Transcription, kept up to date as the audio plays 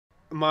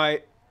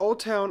My Old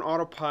Town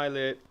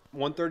Autopilot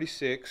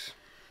 136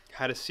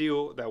 had a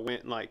seal that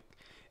went like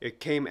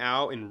it came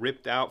out and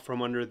ripped out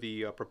from under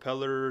the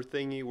propeller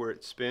thingy where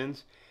it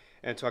spins.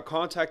 And so I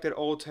contacted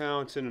Old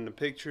Town, sending them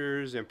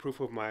pictures and proof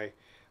of my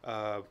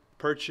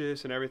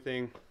purchase and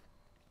everything.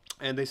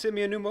 And they sent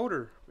me a new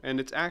motor, and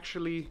it's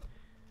actually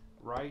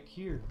right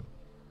here.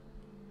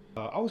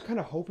 I was kind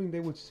of hoping they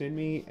would send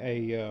me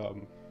a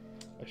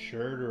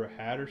shirt or a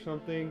hat or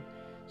something.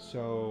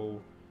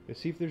 So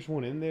let's see if there's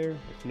one in there.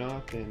 If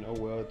not, then oh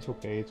well, it's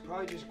okay. It's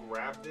probably just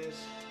grab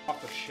this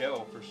off a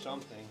shelf or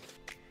something.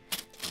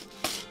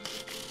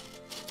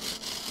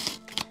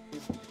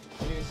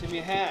 They didn't send me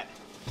a hat.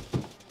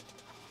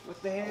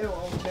 What the hell,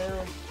 Old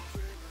Town?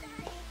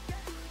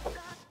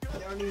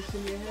 Y'all need to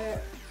send me a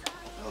hat.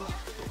 Ugh.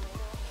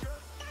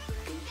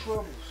 Some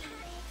troubles.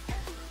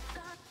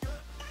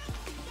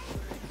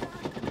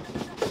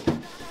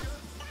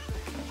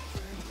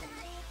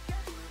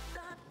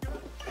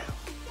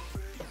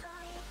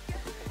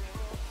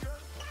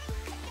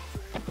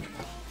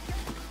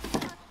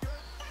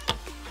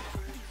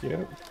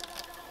 Yep.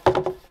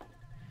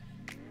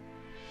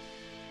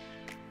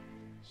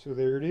 So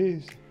there it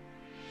is.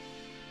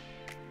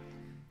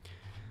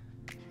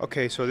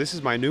 Okay, so this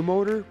is my new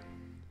motor,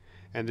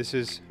 and this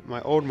is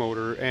my old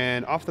motor.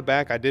 And off the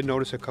back, I did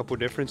notice a couple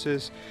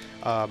differences.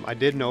 I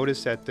did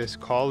notice that this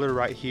collar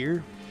right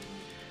here,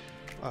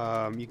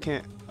 you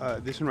can't.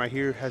 This one right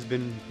here has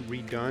been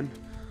redone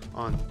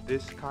on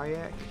this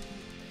kayak.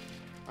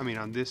 I mean,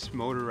 on this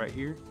motor right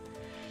here.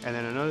 And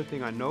then another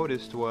thing I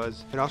noticed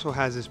was it also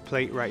has this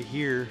plate right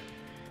here,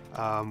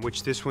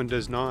 which this one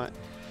does not,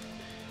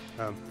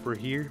 for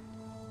here.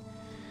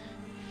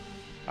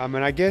 And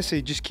I guess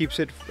it just keeps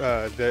it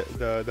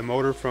the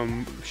motor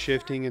from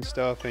shifting and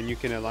stuff, and you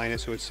can align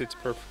it so it sits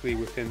perfectly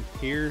within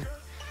here.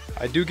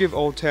 I do give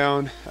Old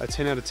Town a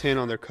 10 out of 10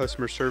 on their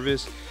customer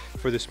service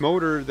for this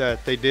motor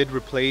that they did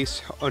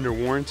replace under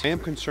warranty. I am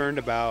concerned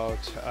about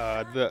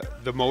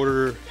the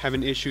motor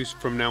having issues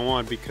from now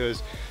on,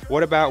 because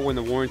what about when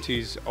the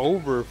warranty's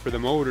over for the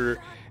motor?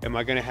 Am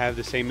I going to have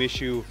the same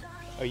issue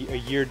a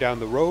year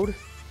down the road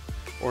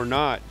or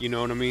not? You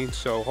know what I mean?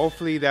 So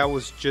hopefully that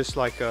was just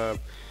like a,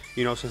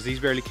 you know, since these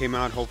barely came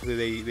out,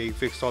 hopefully they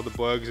fixed all the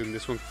bugs and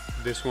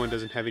this one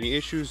doesn't have any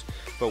issues,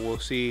 but we'll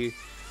see.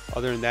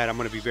 Other than that, I'm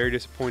going to be very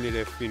disappointed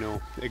if, you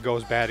know, it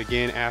goes bad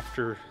again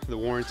after the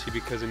warranty,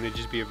 because then it'd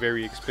just be a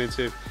very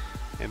expensive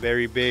and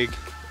very big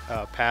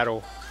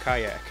paddle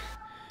kayak.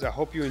 I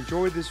hope you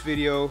enjoyed this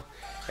video,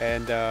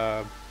 and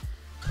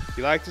if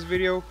you like this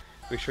video,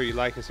 make sure you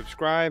like and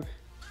subscribe,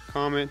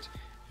 comment,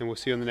 and we'll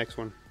see you on the next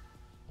one.